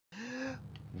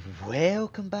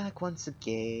Welcome back once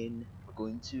again. We're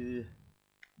going to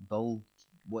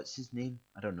what's his name?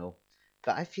 I don't know.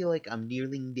 But I feel like I'm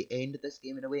nearing the end of this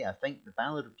game in a way. I think the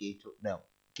Ballad of Gay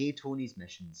Tony's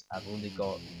missions, I've only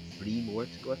got 3 more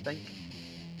to go, I think.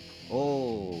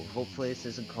 Oh, hopefully this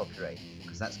isn't copyright,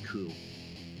 because that's cool.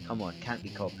 Come on, can't be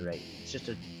copyright. It's just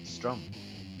a strum.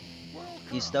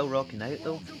 You still rocking out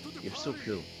though? You're so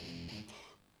cool.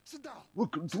 Sit down.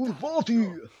 Welcome to the party!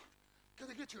 Can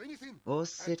I get you anything? Oh,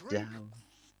 sit drink? down.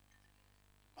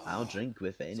 I'll drink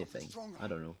with anything. I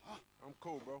don't know. I'm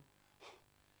cool, bro.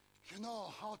 You know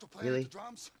how to play Really? the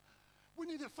drums? We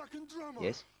need a fucking drummer.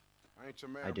 Yes, I ain't your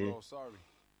man, I do. bro. Sorry.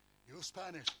 You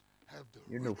Spanish have the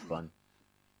You're no rhythm. fun.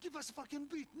 Give us a fucking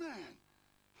beat, man.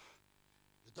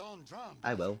 You don't drum.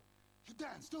 I will. You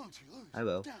dance, don't you, Louis? I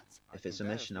will. Dance. If it's a can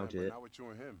dance, mission, I'll man, do but it. Not with you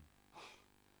and him.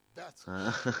 That's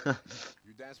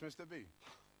You dance, Mr. B.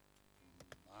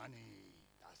 money.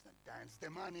 Doesn't dance the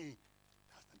money.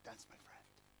 Doesn't dance, my friend.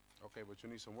 Okay, but you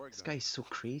need some work This done. guy's so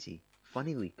crazy.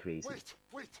 Funnily crazy. Wait.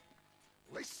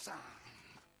 Listen.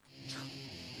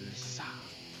 Listen.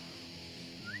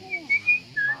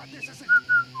 This is it.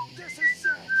 This is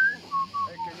it.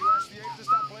 Hey, can you ask the ape to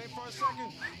stop playing for a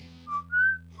second?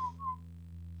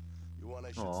 You want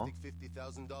I should Aw. stick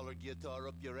 $50,000 guitar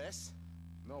up your ass?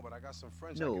 No, but I got some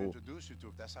friends I No. can introduce you to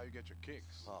if that's how you get your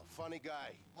kicks. Oh, funny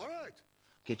guy. All right.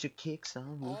 Get your kicks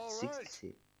on Route All right.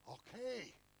 60.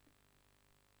 Okay.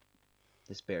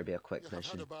 This better be a quick You have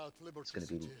mission. heard about Liberty It's gonna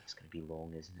City. be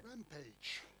long, isn't it?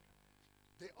 Rampage.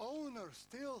 The owner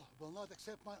still will not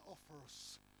accept my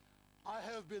offers. I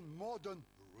have been more than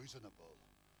reasonable.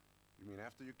 You mean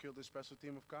after you killed this special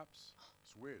team of cops?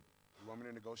 It's weird. You want me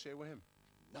to negotiate with him?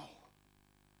 No.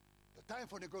 The time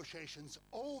for negotiations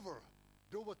over.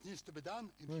 Do what needs to be done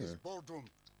in his boardroom.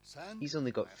 Send He's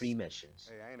only got mess. 3 missions.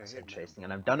 Hey, I ain't a That's hitman, interesting. bro.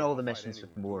 And I've done all the I'll fight missions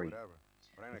with anyone, do Maury, whatever,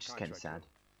 but I ain't a which is kind of contract sad.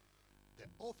 The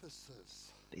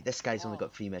officers. This guy's only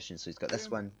got 3 missions, so he's got this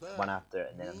in one, the one after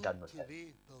it, and then I'm new done with it.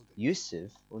 TV building.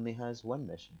 Yusuf only has 1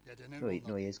 mission. Yeah, the name No, wait, will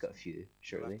no, not he be has got a easy. few, You'll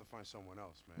surely. have to find someone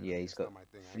else, man. Yeah, he's It's got not my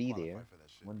thing. I ain't 3 qualified there, for that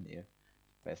shit. 1 there.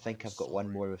 But I think I'm I've got 1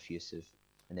 sorry. more with Yusuf,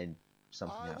 and then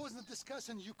something I happens. wasn't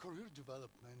discussing your career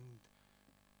development.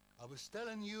 I was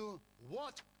telling you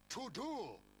what to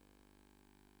do.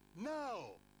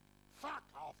 Now, fuck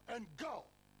off and go.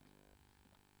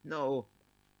 No!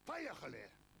 Поехали.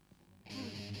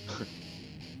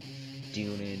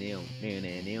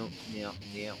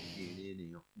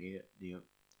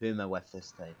 Who am I with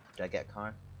this time? Do I get a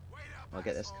car? I'll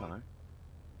get this car.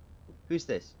 Who's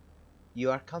this? You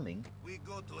are coming? We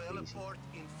go to heliport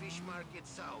in Fish Market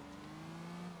South.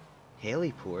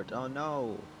 Heliport? Oh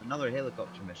no! Another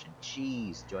helicopter mission.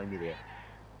 Jeez, join me there.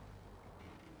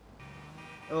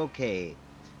 Okay.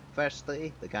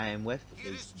 Firstly, the guy I'm with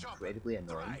Here is is Chopper. incredibly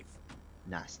annoying, Drive.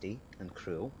 nasty, and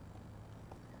cruel.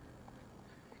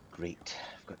 Great.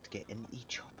 I've got to get in the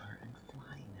chopper and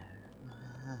fly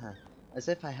now. As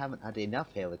if I haven't had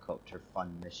enough helicopter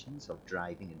fun missions of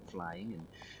driving and flying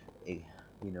and,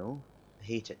 you know, I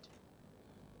hate it.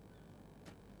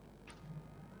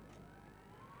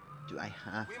 Do I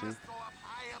have We to? must go up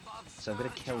high above So I'm gonna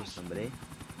Star kill Junction. somebody.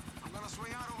 I'm gonna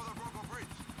swing out over the Bronco Bridge.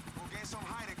 We'll gain some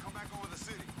height and come back over the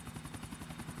city.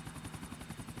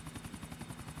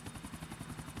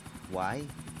 Why?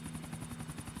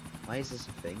 Why is this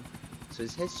a thing? So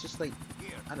is his just like,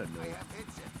 Here, I don't know, I have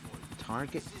headset for you.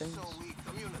 target This is things? so we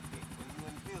communicate when you're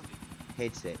in building.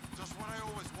 Headset. Just what I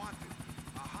always wanted.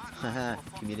 A hot Haha,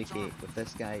 communicate with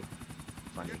this guy.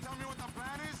 Funny. You tell me what the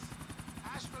plan is?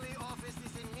 Asheville office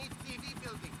is in mid TV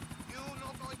building. You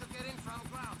not going to get in from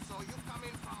ground, so you come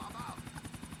in from above.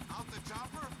 Out the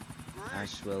chopper? Great.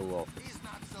 Asheville office. He's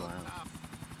not so Wow. tough.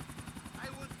 I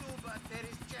would too, but there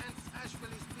is chance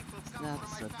Asheville's people come Not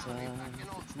for so my family back in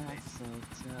old tough. It's not place. so You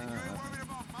ain't tough. worried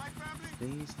about my family?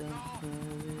 Please don't put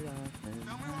it off and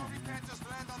Tell me why we can't just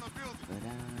land on the building.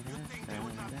 You think they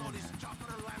would not notice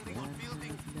chopper landing on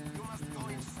building? You must go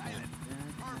in silent.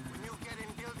 Herb, when you get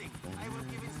in building, I will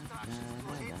give instructions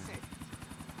through headset.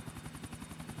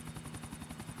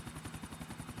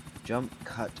 Jump,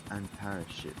 cut, and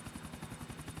parachute.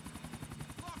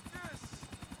 Fuck this!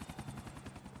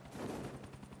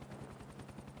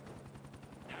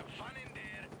 Have fun in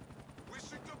there.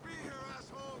 Wishing to be here,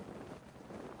 asshole!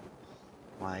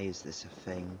 Why is this a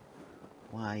thing?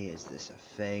 Why is this a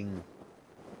thing?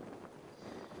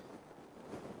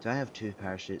 Do I have 2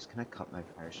 parachutes? Can I cut my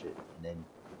parachute? And then...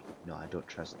 No, I don't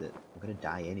trust it. I'm gonna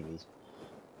die anyways.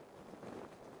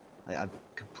 Like, I'm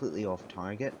completely off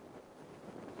target.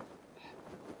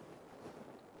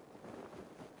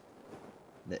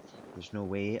 There's no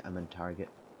way I'm on target.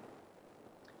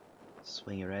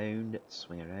 Swing around,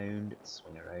 swing around,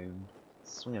 swing around,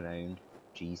 swing around.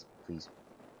 Jeez, please.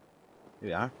 Here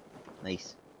we are.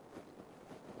 Nice.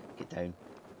 Get down.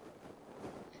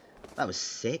 That was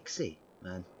sexy,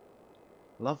 man.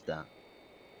 Love that.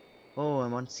 Oh,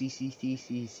 I'm on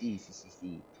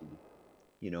CCCCCCCP.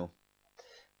 You know,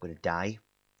 gonna die.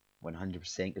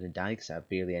 100% gonna die because I have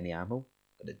barely any ammo.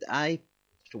 Gonna die.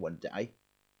 Just don't want to die.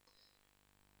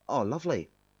 Oh, lovely.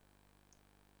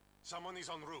 Someone is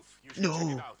on roof. You should check it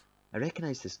No! out. I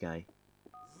recognise this guy.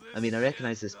 I mean, I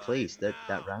recognise this place. That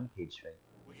rampage thing.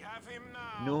 We have him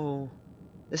now. No.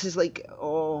 This is like,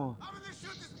 oh. I'm gonna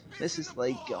shoot this bitch This in is the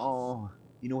like, balls. oh.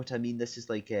 You know what I mean? This is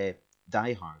like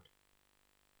Die Hard.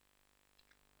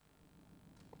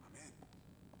 I'm in.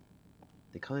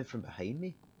 They're coming from behind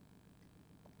me?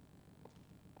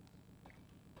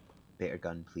 Better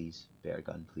gun, please. Better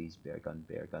gun, please. Better gun,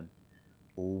 better gun.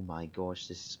 Oh my gosh,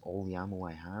 this is all the ammo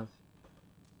I have.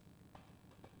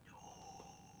 No.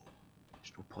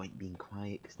 There's no point being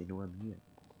quiet because they know I'm here.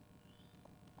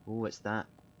 Oh, what's that?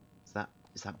 Is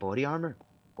that body armor?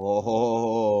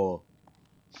 Oh.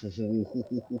 You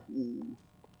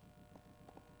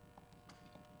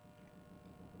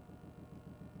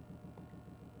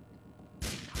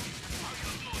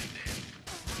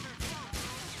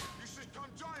should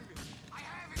come join me. I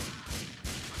have him.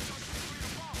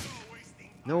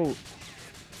 No.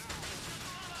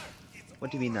 What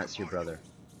do you mean that's your brother?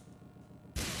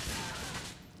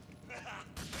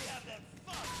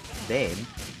 Then,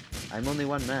 I'm only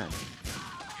one man. You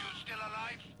still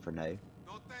alive? For now.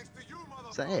 No thanks to you, motherfucker.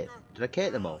 Is that it? Did I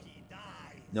get them all?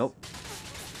 Nope.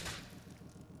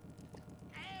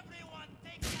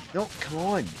 No, come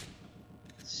on!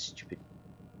 Stupid.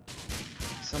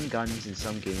 Some guns in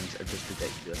some games are just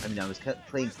ridiculous. I mean, I was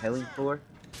playing Killing Floor.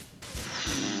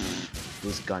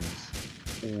 Those guns.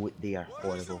 Oh, they are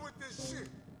horrible.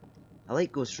 I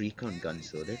like Ghost Recon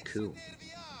guns though, they're cool.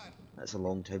 That's a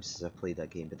long time since I've played that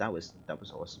game, but that was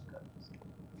awesome guns.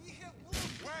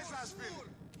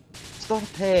 Stop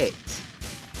it!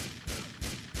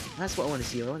 That's what I want to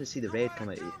see. I want to see the red come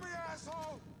out of you.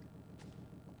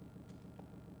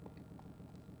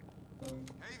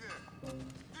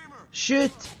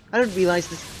 Shoot! I didn't realise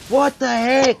this. What the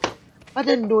heck? I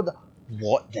didn't know that.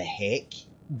 What the heck?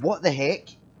 What the heck?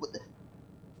 What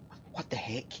the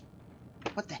heck?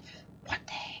 What the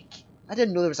heck? I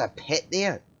didn't know there was a pit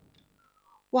there.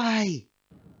 Why?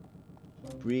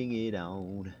 Bring it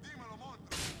on.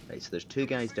 Right, so there's two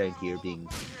guys down here being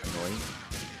annoying.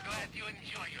 Glad you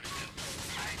enjoy yourself.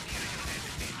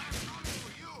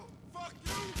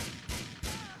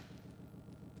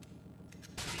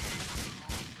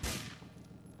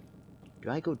 Do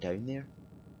I go down there?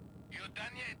 You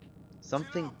done yet?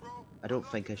 Something. I don't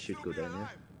think I should go down there.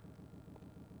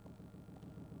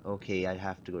 Okay, I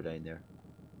have to go down there.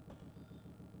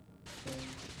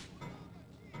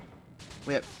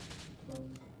 Wait.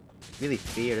 Really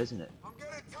fair, isn't it? I'm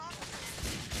getting top.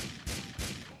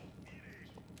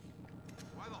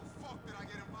 Why the fuck did I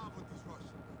get involved with these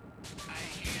Russians? I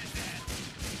hear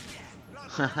that.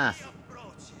 Haha.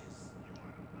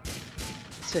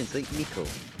 Sounds like Nico.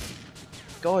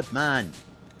 God, man.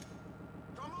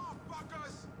 Come on,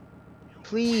 fuckers.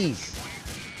 Please.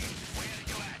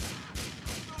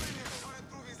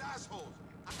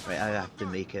 Right, I have to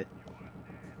make it.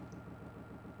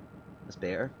 That's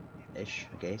better-ish,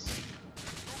 I guess.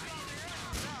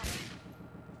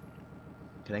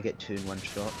 Can I get two in one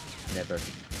shot? Never.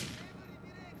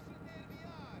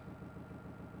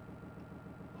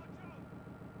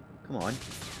 Come on.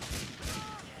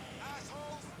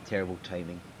 Terrible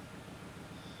timing.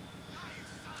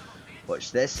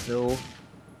 Watch this though.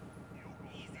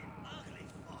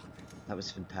 That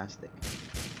was fantastic.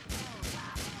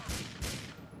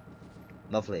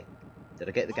 Lovely. Did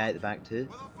I get the guy at the back too?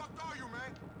 Where the fuck are you,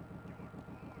 man?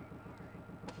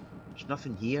 There's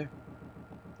nothing here.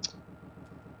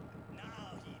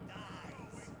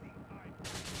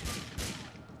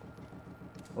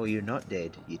 Oh, you're not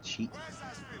dead, you cheat. Where's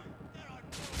that spirit?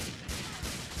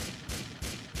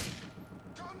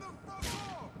 Come the fuck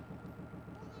on!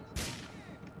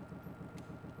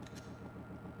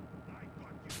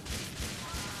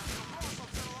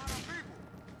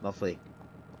 Lovely.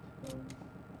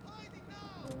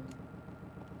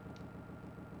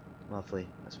 Lovely,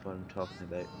 that's what I'm talking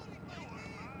about.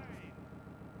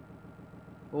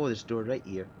 Oh, there's a door right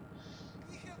here.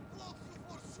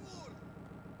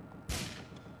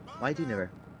 Why do you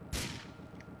never?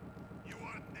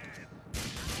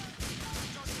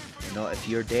 Not if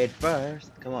you're dead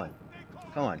first. Come on.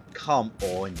 Come on. Come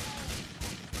on.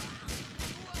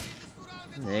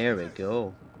 There we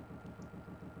go.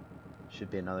 Should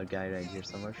be another guy around here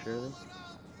somewhere, surely.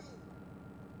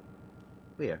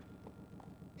 Where?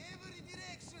 Every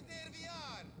direction there we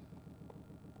are.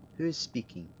 Who is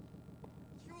speaking?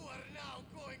 You are now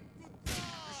going to die.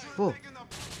 Whoa!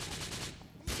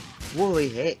 Holy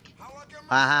heck!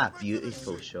 Haha!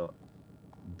 Beautiful shot.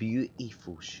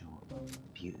 Beautiful shot.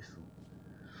 Beautiful.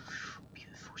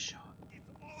 Beautiful shot. It's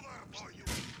over for you.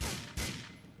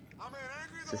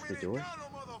 Is this the door?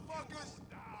 Motherfuckers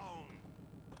down.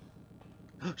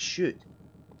 Oh shoot!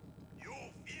 You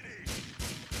finished.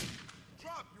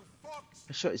 Drop, you fucks.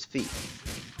 I shot his feet.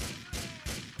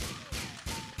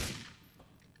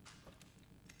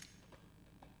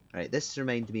 Right, this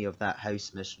reminded me of that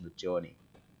house mission with Johnny.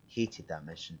 Hated that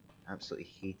mission. Absolutely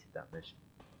hated that mission.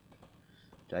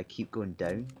 Do I keep going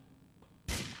down?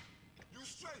 You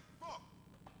straight fuck.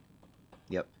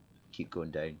 Yep, keep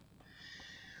going down.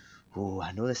 Oh,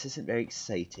 I know this isn't very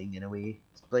exciting in a way.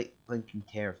 It's blinking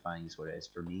terrifying is what it is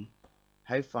for me.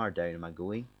 How far down am I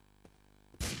going?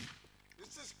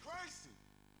 This is crazy.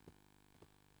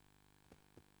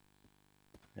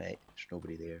 Right, there's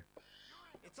nobody there.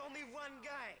 It's only one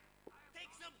guy.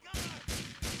 Take some cover.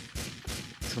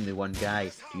 It's only one guy.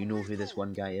 Do you know who this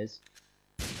one guy is?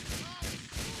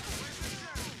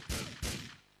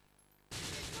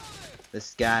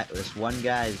 This one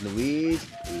guy is Luis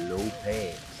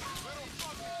Lopez.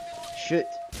 Shoot.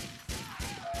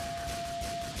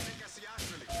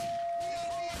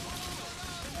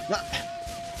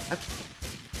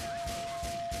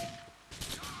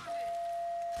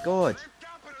 God,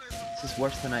 this is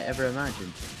worse than I ever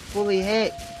imagined. Holy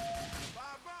heck!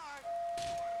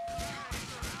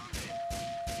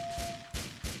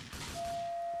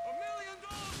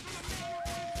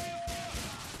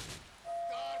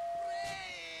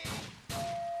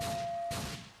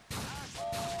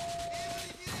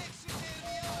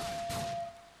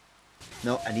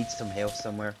 No, I need some health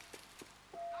somewhere.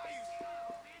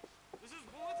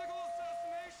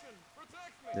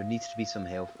 There needs to be some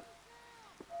health.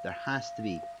 There has to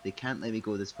be. They can't let me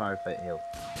go this far without health.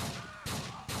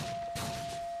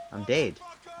 I'm dead.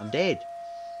 I'm dead.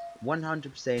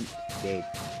 100% dead.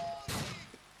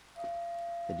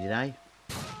 Did he die?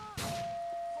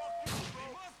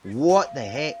 What the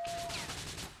heck?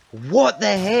 What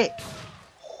the heck?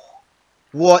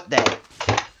 What the heck?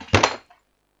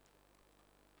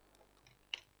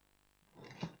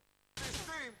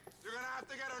 You're gonna have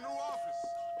to get a new office.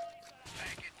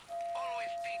 Faggot,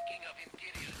 always thinking of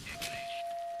interior decoration.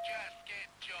 Just get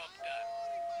job done.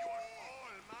 You're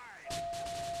all mine.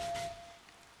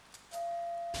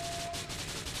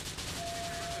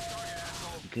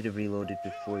 You could have reloaded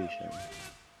before you shot me.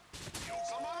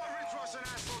 Some other rich Russian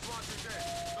assholes want you dead.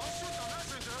 Don't shoot the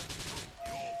messenger.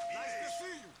 Nice to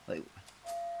see you. Like,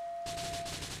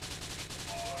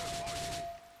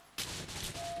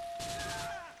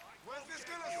 When's this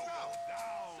gonna stop?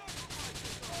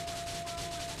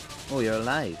 oh, you're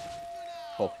alive.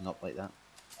 Popping up like that.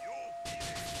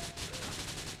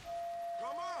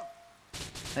 Come on.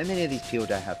 How many of these people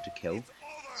do I have to kill?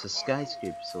 It's a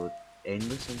skyscraper, so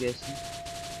endless, I'm guessing.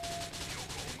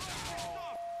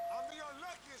 I'm the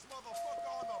unluckiest motherfucker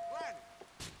on the planet.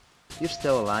 You're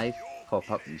still alive. Pop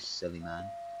up, you silly man.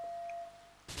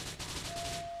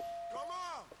 Come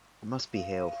on. It must be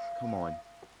health. Come on.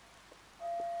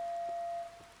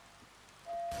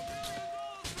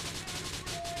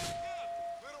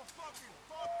 Little fucking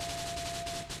fuck.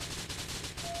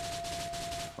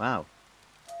 Wow.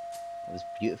 That was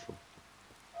beautiful.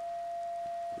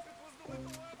 It was the little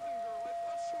Latin girl. I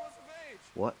thought she was of age.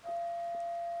 What?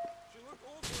 She looked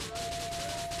older than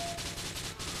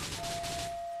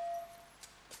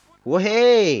Whoa,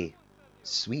 hey!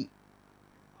 Sweet.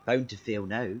 Bound to fail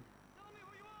now.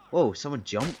 Whoa, someone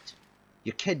jumped?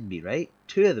 You're kidding me, right?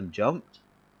 Two of them jumped?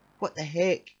 What the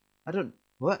heck? I don't...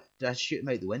 What? Did I shoot him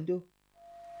out the window?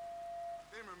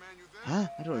 Dimmer, man, you there? Huh?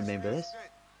 I don't remember this.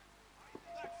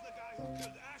 That's the guy who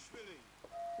killed Ashville.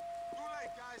 Too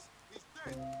late, guys. He's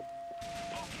dead.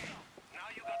 Okay, now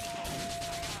you got to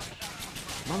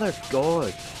go. Mother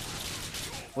God.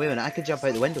 Wait a minute, I could jump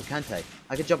out the window, can't I?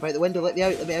 I could jump out the window. Let me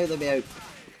out, let me out, let me out.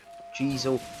 Jeez,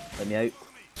 oh. Let me out.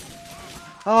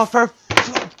 Oh, for...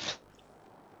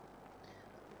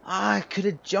 I could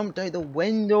have jumped out the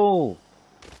window.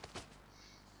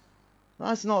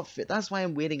 That's not fit. That's why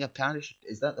I'm wearing a parachute.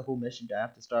 Is that the whole mission? Do I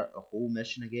have to start a whole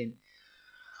mission again?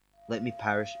 Let me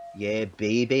parachute. Yeah,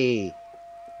 baby.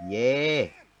 Yeah.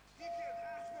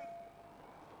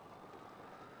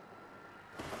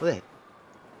 Wait.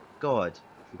 God.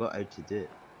 I forgot how to do it.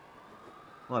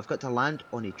 Oh, I've got to land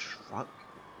on a truck.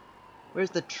 Where's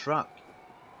the truck?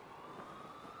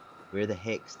 Where the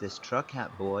heck's this truck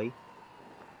at, boy?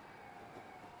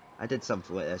 I did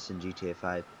something like this in GTA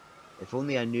 5. If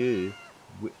only I knew...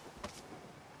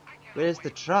 Where is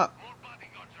the truck? More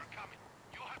bodyguards are coming.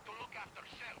 You have to look after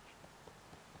self.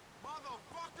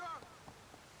 Motherfucker!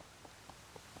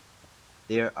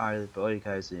 There are the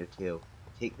bodyguards on your tail.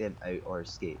 Take them out or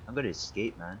escape. I'm gonna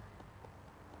escape, man.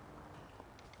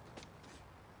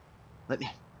 Let me...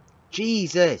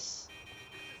 Jesus!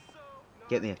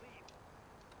 Get me.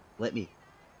 Let me.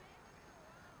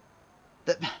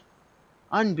 That...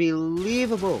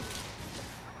 Unbelievable!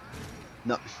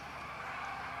 No.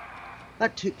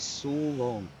 That took so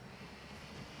long.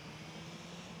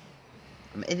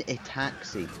 I'm in a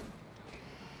taxi.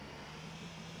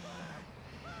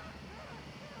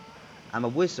 I'm a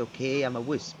wuss, okay? I'm a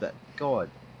wuss, but God.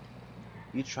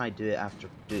 You try do it after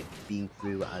being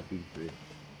through what I've been through.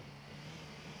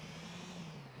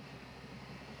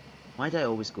 Why do I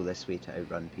always go this way to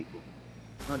outrun people?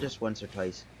 Not just once or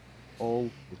twice. All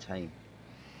the time.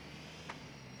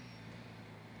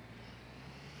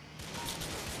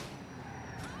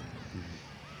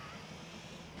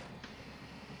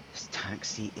 This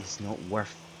taxi is not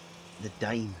worth the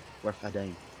dime. Worth a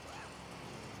dime.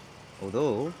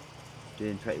 Although,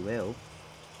 doing pretty well.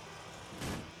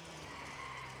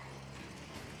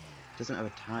 Doesn't have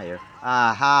a tyre.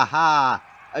 Ah ha ha!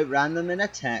 Outran them in a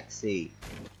taxi.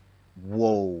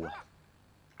 Whoa.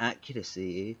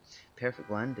 Accuracy. Perfect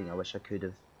landing. I wish I could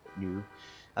have knew.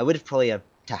 I would have probably have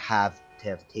to have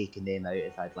taken them out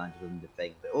if I'd landed on the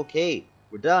thing. But okay,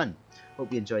 we're done.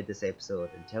 Hope you enjoyed this episode.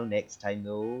 Until next time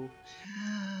though.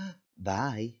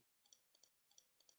 Bye.